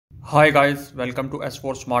Hi guys, welcome to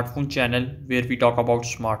S4 Smartphone channel where we talk about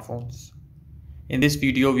smartphones. In this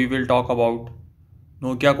video we will talk about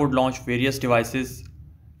Nokia could launch various devices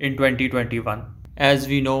in 2021. As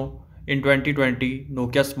we know, in 2020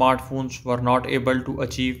 Nokia smartphones were not able to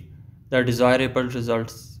achieve the desirable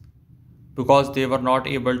results because they were not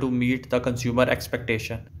able to meet the consumer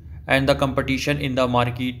expectation, and the competition in the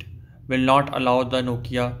market will not allow the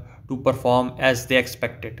Nokia to perform as they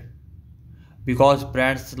expected, because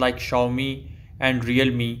brands like Xiaomi and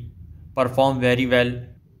Realme perform very well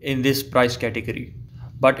in this price category.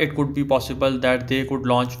 But it could be possible that they could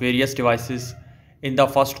launch various devices in the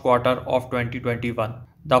first quarter of 2021.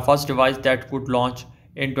 The first device that could launch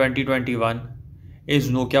in 2021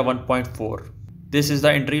 is Nokia 1.4. This is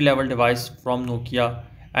the entry level device from Nokia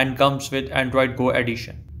and comes with Android Go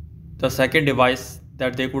edition. The second device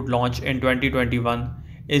that they could launch in 2021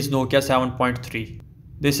 is Nokia 7.3.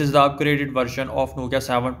 This is the upgraded version of Nokia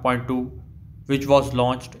 7.2 which was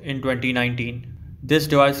launched in 2019. This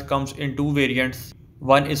device comes in two variants,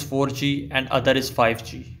 one is 4G and other is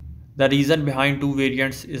 5G. The reason behind two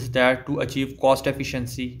variants is that to achieve cost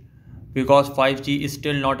efficiency, because 5G is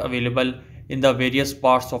still not available in the various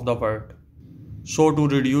parts of the world. So to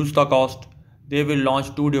reduce the cost, they will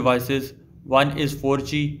launch two devices, one is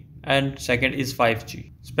 4G and second is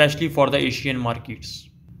 5G, especially for the Asian markets.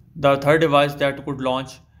 The third device that could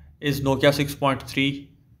launch is Nokia 6.3,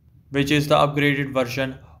 which is the upgraded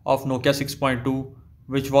version of Nokia 6.2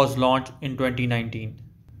 which was launched in 2019.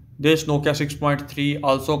 This Nokia 6.3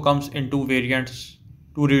 also comes in two variants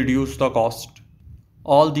to reduce the cost.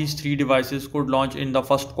 All these three devices could launch in the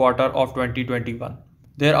first quarter of 2021.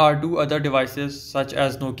 There are two other devices such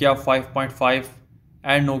as Nokia 5.5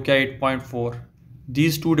 and Nokia 8.4.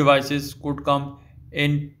 These two devices could come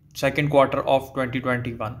in second quarter of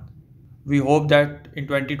 2021. We hope that in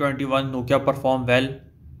 2021 Nokia perform well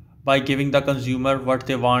by giving the consumer what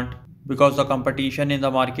they want, because the competition in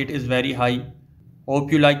the market is very high.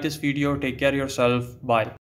 Hope you like this video. Take care of yourself. Bye.